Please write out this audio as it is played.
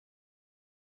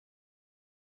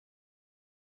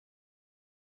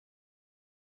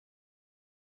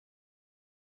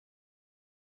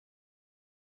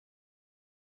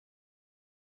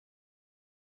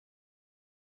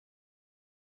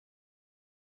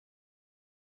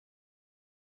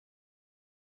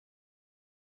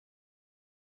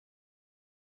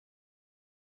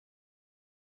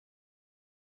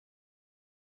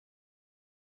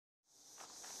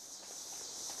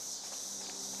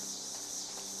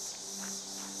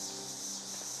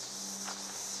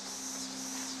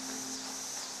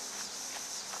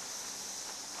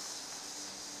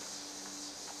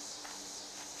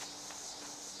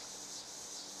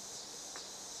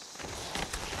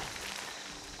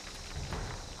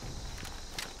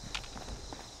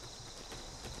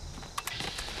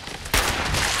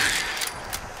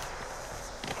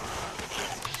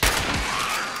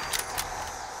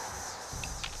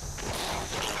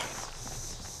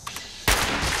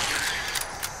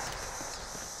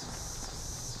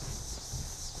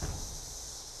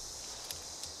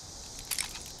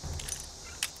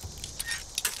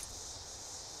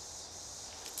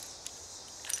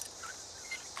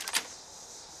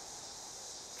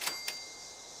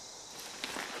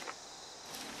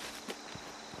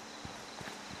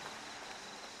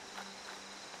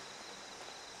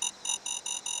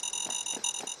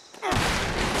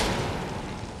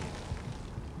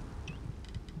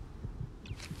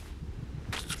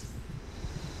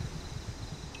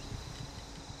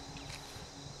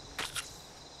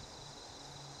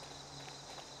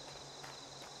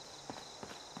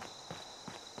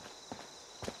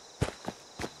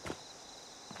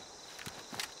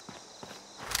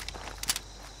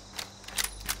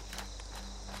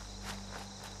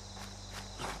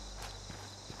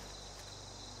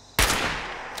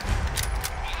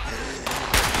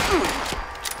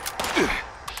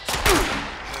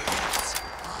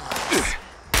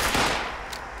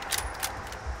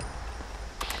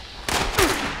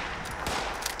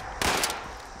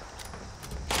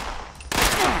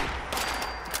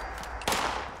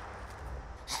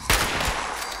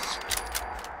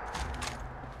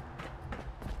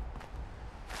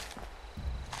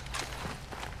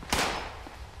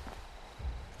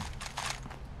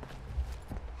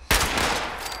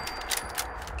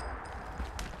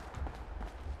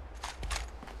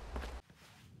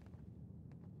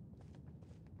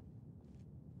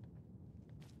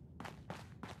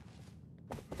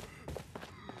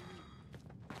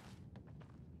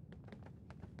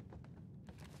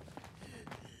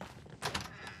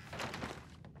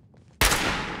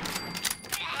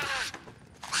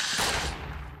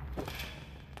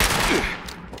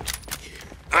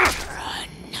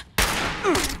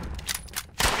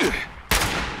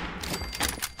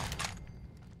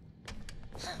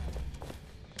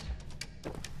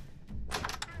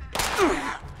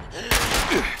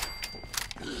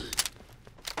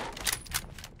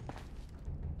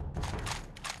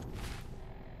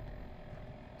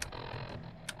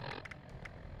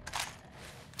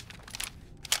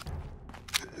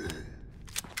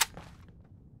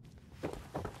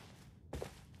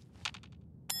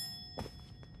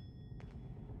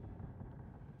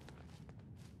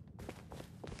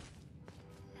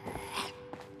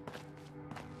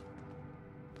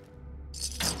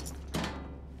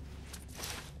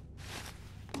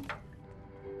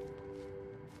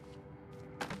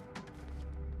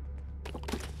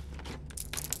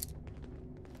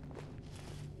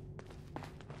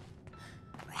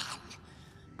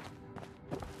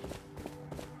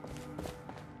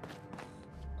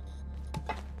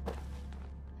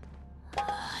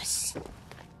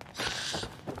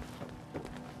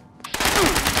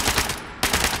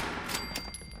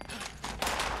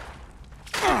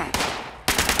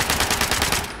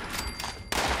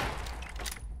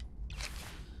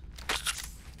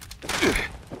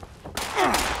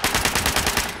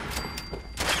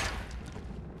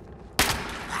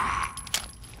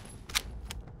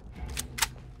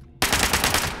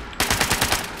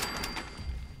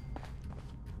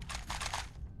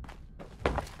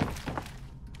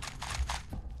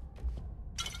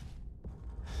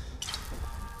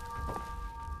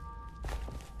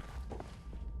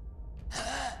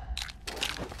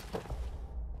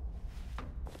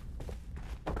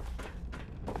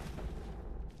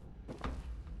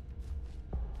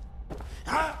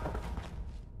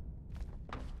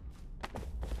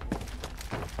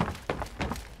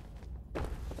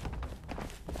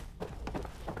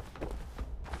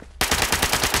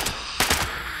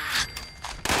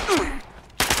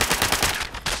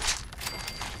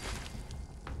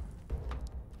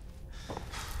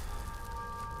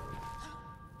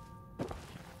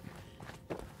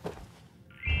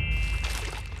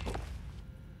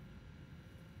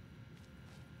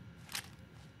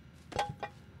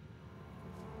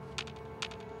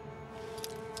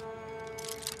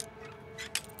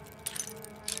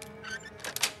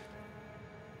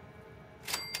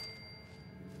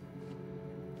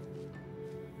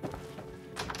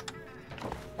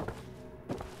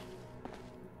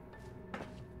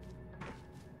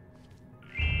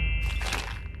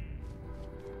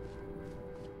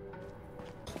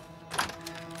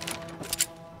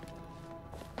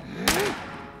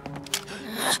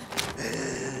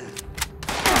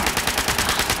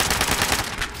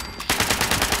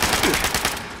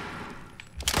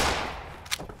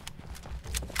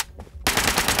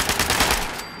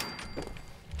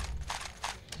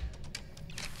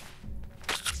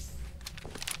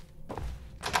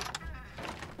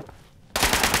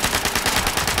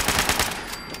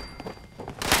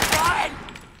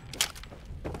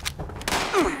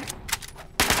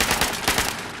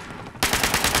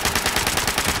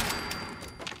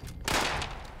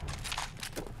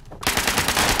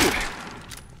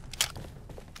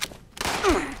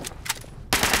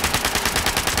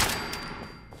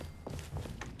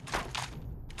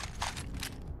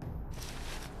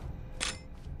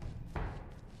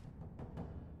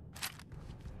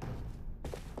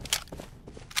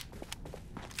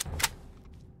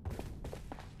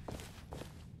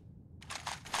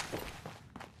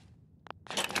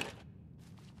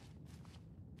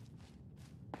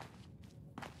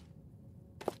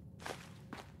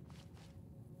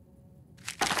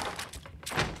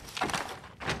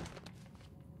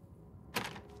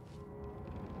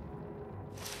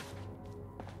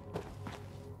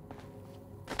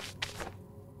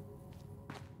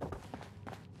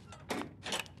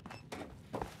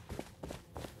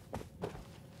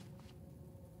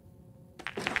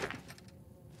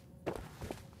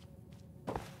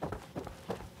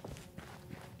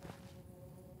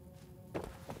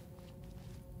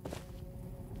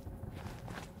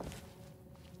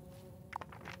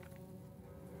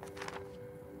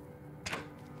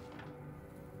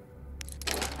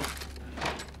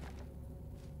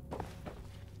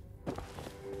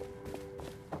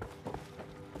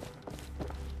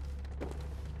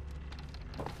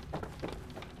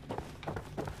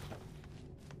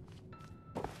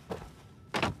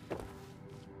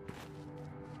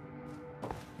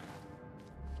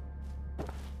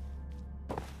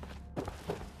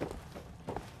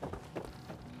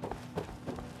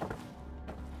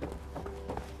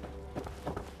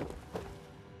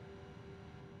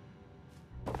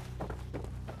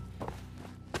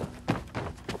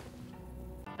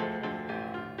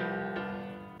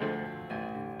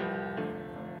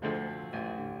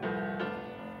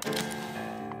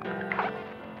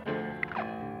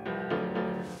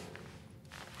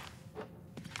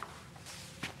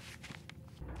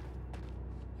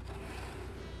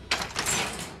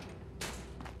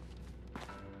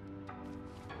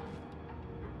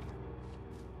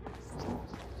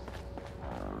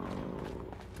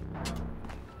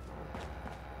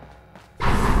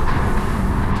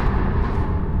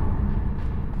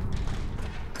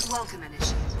Welcome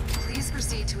initiate. Please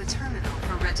proceed to a terminal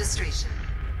for registration.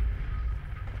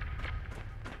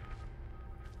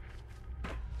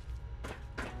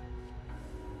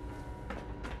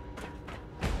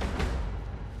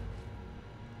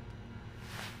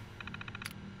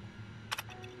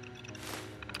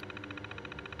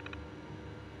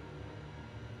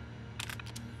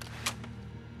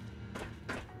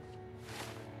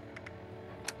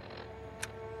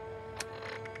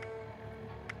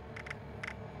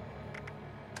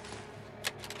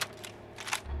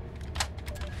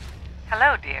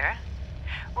 Hello, dear.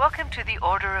 Welcome to the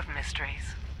Order of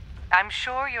Mysteries. I'm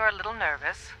sure you're a little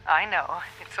nervous. I know,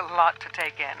 it's a lot to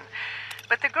take in.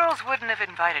 But the girls wouldn't have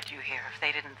invited you here if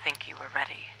they didn't think you were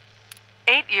ready.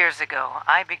 8 years ago,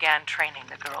 I began training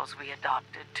the girls we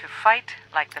adopted to fight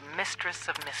like the Mistress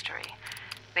of Mystery,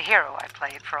 the hero I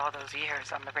played for all those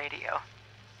years on the radio.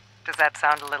 Does that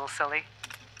sound a little silly?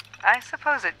 I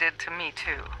suppose it did to me,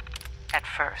 too, at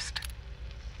first.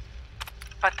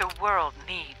 But the world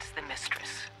needs the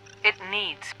Mistress. It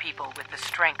needs people with the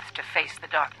strength to face the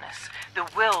darkness, the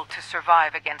will to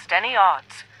survive against any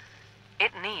odds.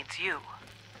 It needs you.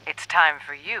 It's time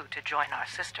for you to join our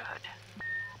sisterhood.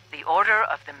 The Order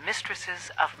of the Mistresses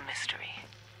of Mystery.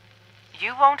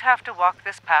 You won't have to walk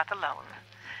this path alone.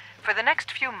 For the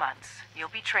next few months, you'll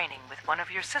be training with one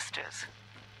of your sisters.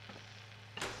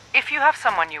 If you have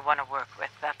someone you want to work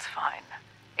with, that's fine.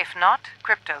 If not,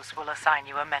 Kryptos will assign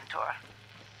you a mentor.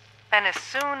 And as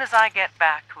soon as I get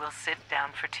back, we'll sit down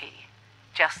for tea.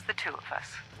 Just the two of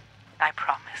us. I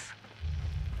promise.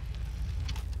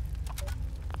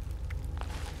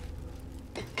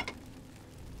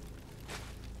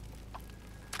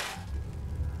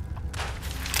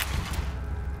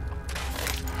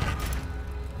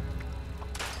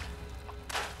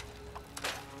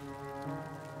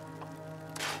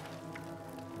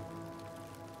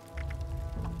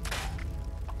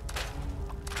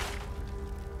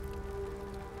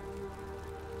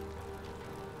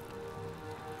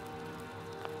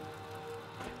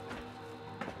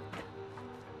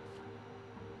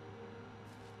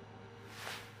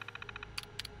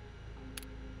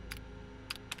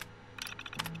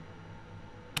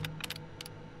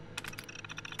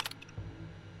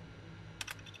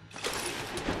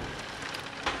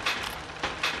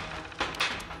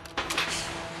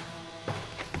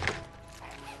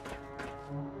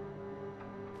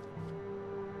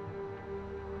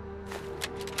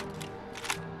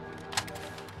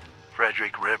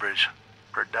 Frederick Rivers,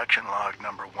 production log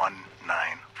number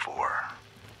 194.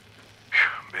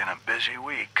 Been a busy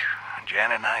week.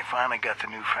 Janet and I finally got the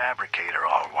new fabricator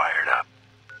all wired up.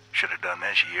 Should have done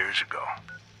this years ago.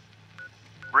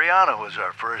 Brianna was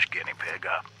our first guinea pig,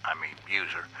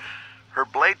 user. Her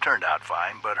blade turned out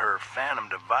fine, but her phantom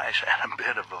device had a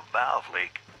bit of a valve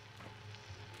leak.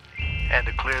 Had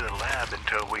to clear the lab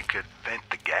until we could vent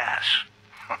the gas.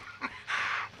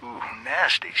 Ooh,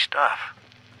 nasty stuff.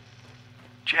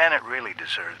 Janet really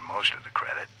deserves most of the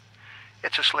credit.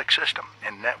 It's a slick system,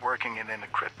 and networking it into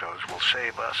Kryptos will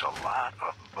save us a lot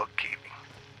of bookkeeping.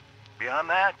 Beyond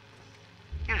that,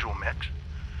 usual mix.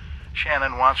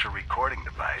 Shannon wants a recording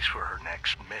device for her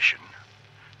next mission.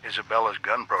 Isabella's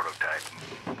gun prototype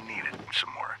needed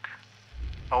some work.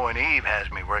 Oh, and Eve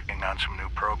has me working on some new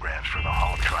programs for the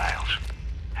Hall trials.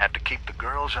 Have to keep the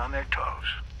girls on their toes.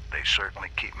 They certainly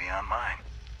keep me on mine.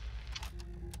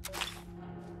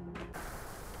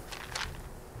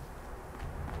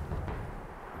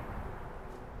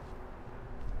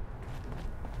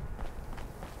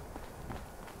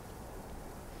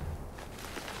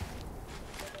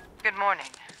 Good morning.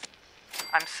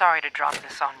 I'm sorry to drop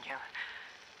this on you.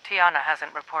 Tiana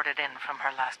hasn't reported in from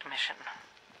her last mission.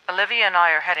 Olivia and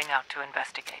I are heading out to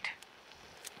investigate.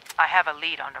 I have a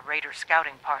lead on a Raider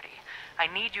scouting party. I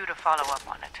need you to follow up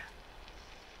on it.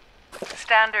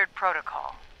 Standard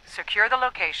protocol. Secure the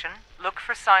location, look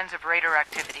for signs of Raider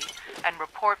activity, and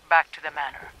report back to the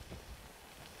manor.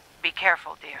 Be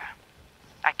careful, dear.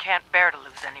 I can't bear to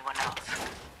lose anyone else.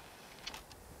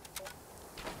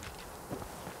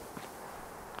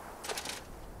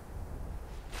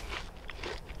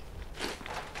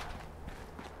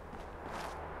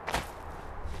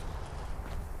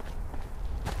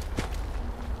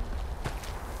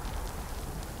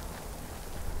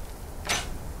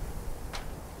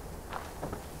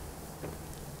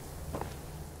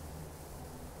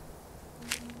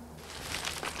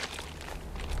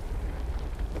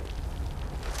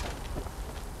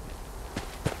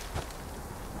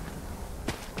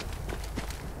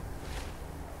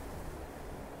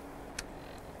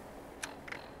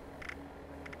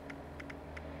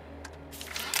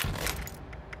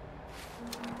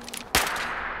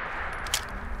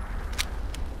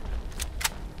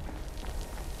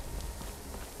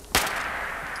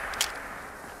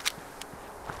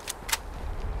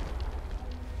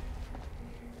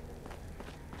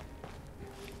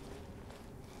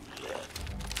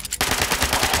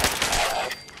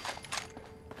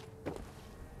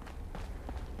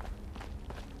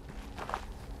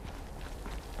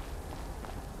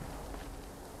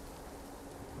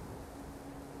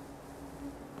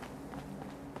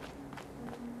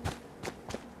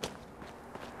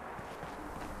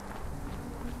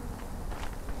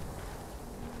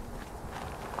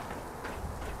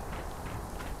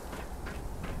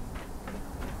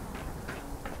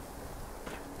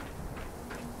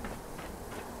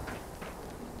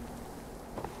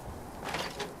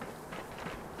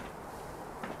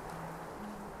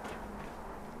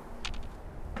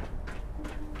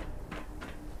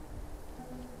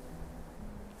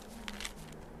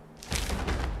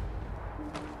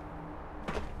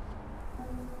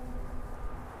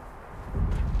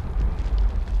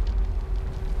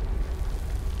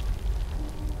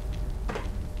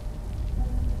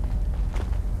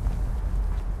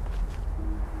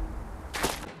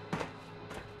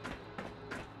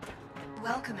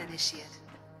 Welcome, Initiate.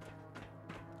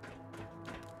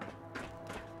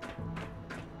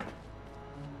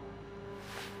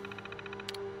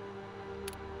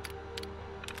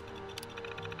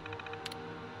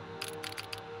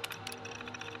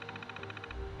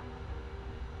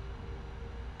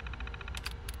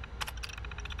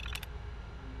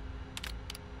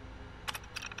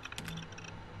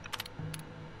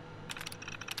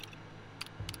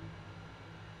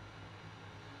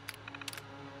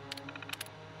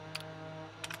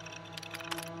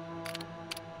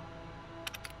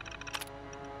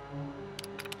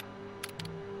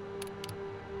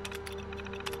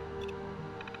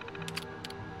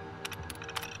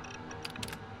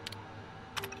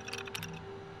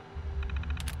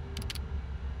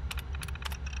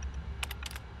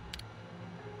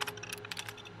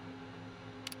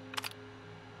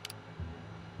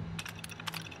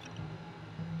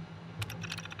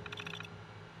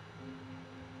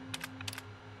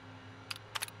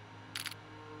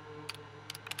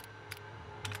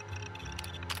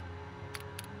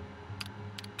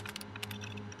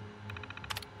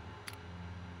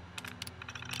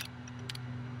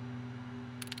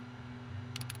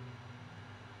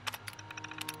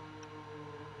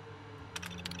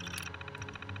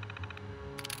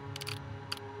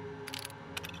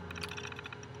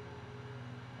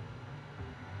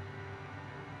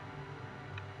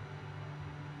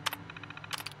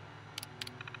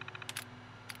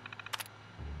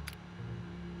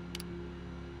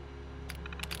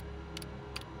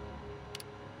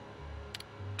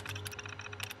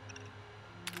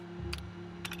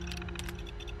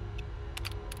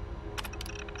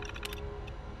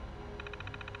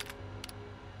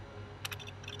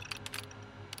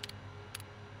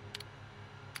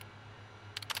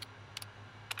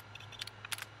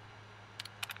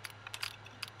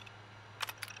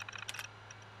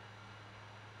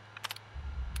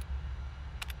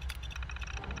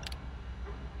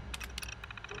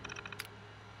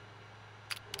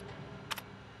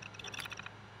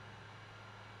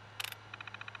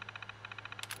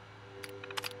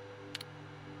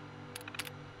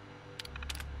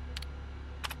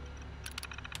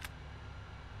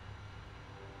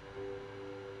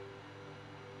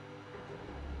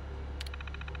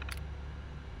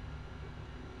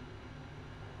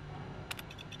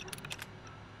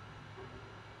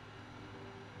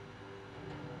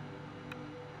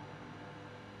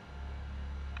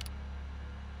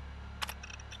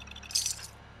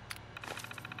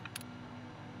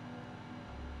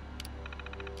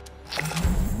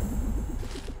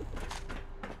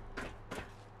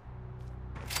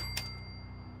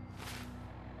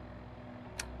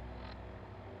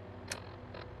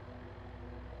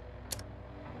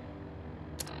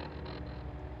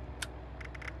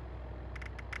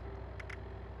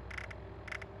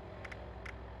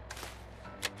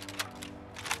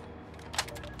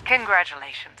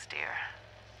 Congratulations, dear.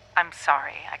 I'm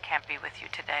sorry I can't be with you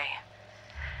today.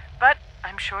 But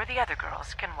I'm sure the other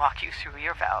girls can walk you through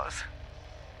your vows.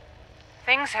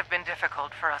 Things have been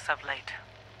difficult for us of late.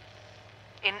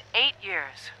 In 8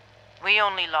 years, we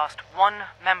only lost one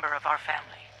member of our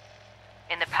family.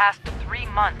 In the past 3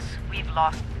 months, we've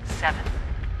lost 7.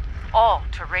 All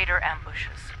to raider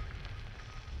ambushes.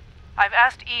 I've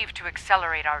asked Eve to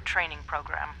accelerate our training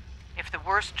program. If the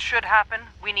worst should happen,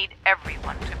 we need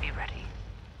everyone to be ready.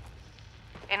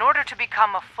 In order to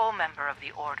become a full member of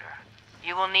the Order,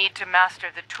 you will need to master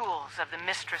the tools of the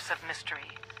Mistress of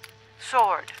Mystery.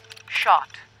 Sword,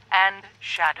 shot, and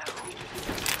shadow.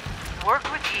 Work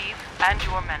with Eve and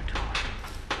your mentor.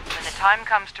 When the time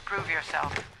comes to prove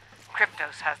yourself,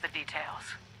 Kryptos has the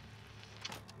details.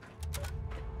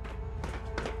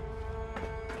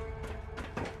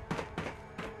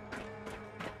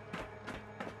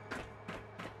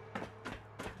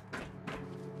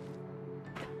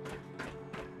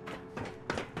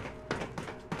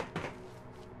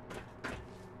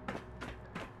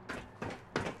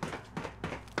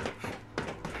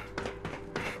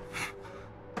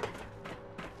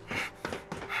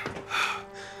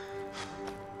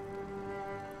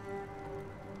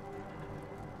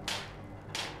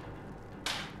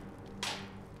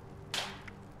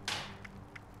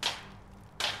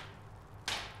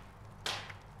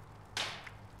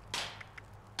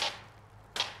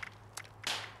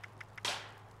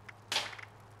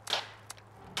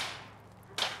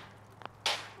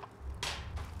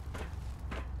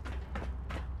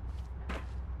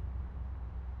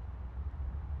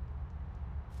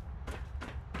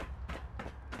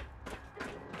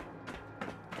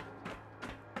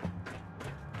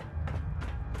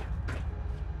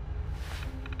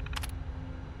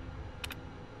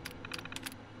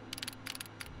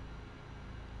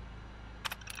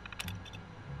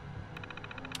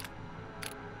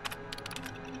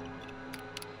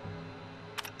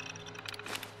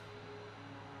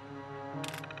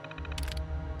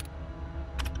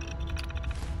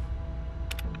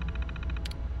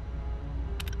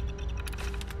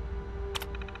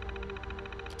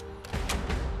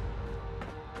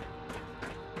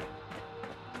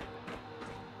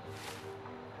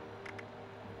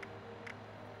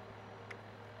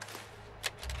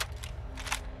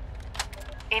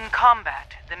 In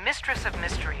combat, the Mistress of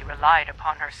Mystery relied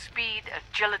upon her speed,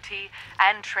 agility,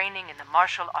 and training in the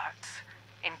martial arts,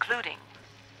 including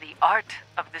the art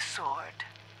of the sword.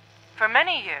 For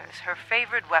many years, her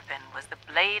favored weapon was the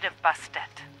Blade of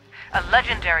Bastet, a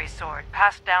legendary sword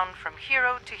passed down from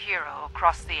hero to hero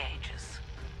across the ages.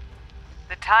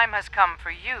 The time has come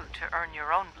for you to earn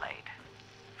your own blade.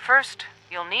 First,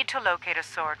 you'll need to locate a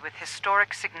sword with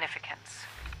historic significance.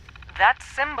 That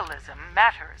symbolism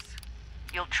matters.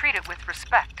 You'll treat it with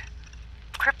respect.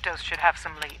 Kryptos should have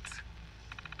some leads.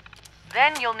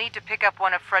 Then you'll need to pick up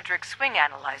one of Frederick's swing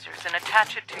analyzers and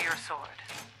attach it to your sword.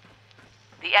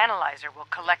 The analyzer will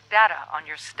collect data on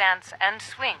your stance and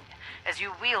swing as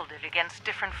you wield it against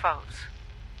different foes.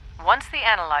 Once the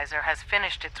analyzer has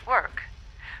finished its work,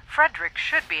 Frederick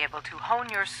should be able to hone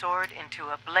your sword into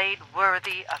a blade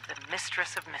worthy of the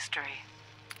Mistress of Mystery.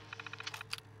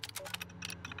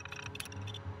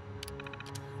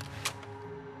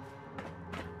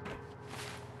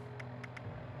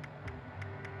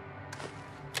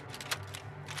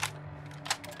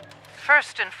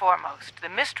 First and foremost, the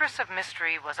Mistress of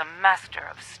Mystery was a master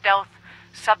of stealth,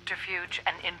 subterfuge,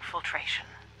 and infiltration.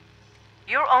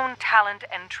 Your own talent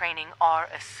and training are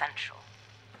essential.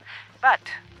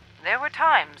 But there were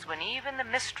times when even the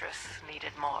Mistress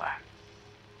needed more.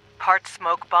 Part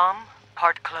smoke bomb,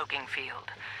 part cloaking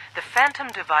field, the Phantom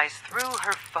device threw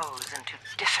her foes into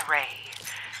disarray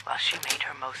while she made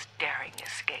her most daring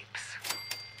escapes.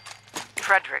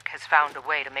 Frederick has found a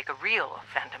way to make a real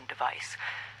Phantom device,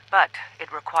 but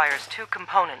it requires two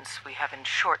components we have in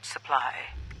short supply.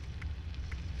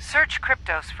 Search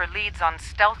Kryptos for leads on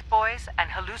stealth boys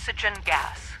and hallucinogen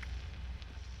gas.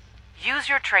 Use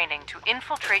your training to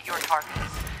infiltrate your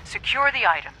targets, secure the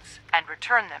items, and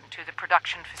return them to the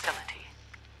production facility.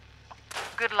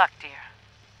 Good luck, dear.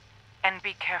 And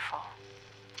be careful.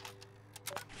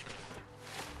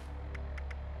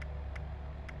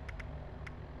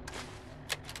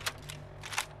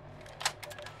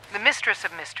 The Mistress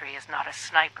of Mystery is not a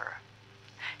sniper.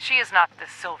 She is not the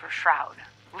Silver Shroud,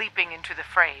 leaping into the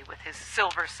fray with his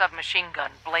silver submachine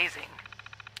gun blazing.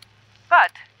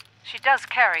 But she does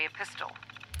carry a pistol.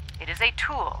 It is a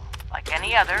tool, like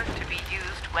any other, to be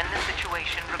used when the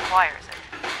situation requires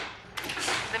it.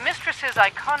 The Mistress's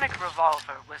iconic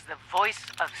revolver was the voice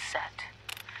of Set.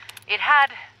 It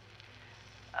had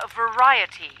a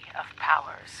variety of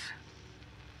powers.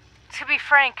 To be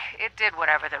frank, it did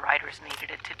whatever the writers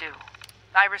needed it to do.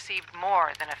 I received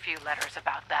more than a few letters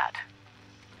about that.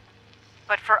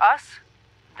 But for us,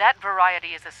 that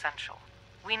variety is essential.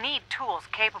 We need tools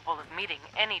capable of meeting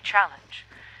any challenge.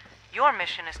 Your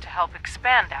mission is to help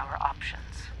expand our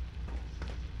options.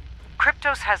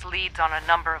 Kryptos has leads on a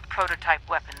number of prototype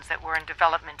weapons that were in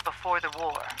development before the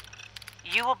war.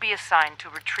 You will be assigned to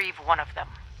retrieve one of them.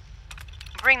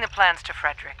 Bring the plans to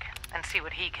Frederick and see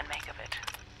what he can make of it.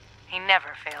 He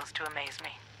never fails to amaze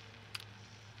me.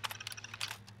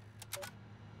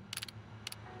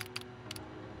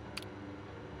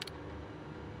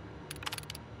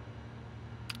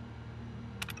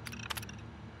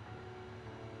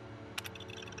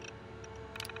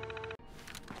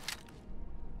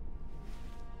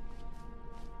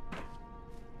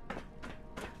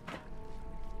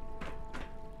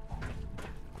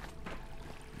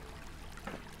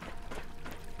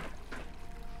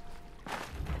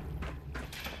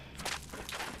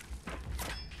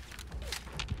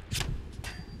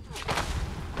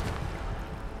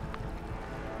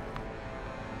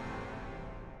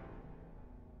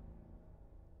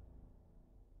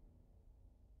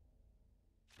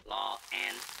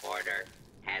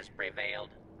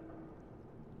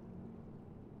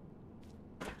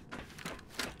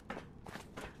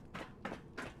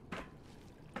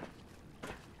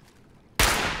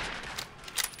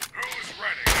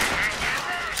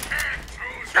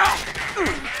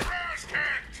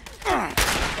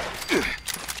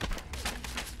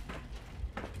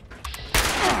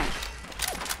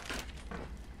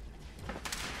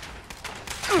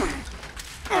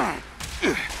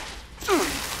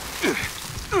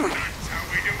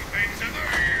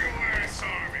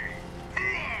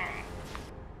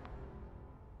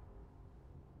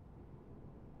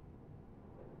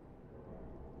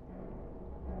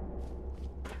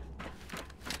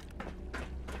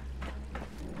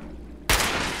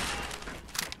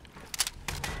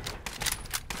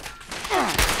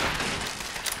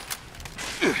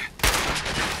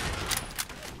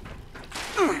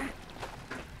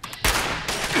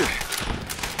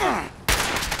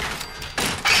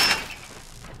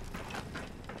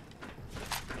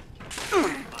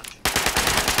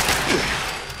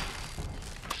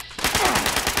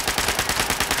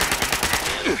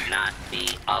 not be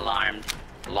alarmed.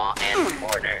 Law and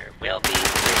order will be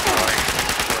restored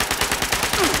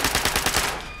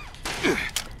shortly.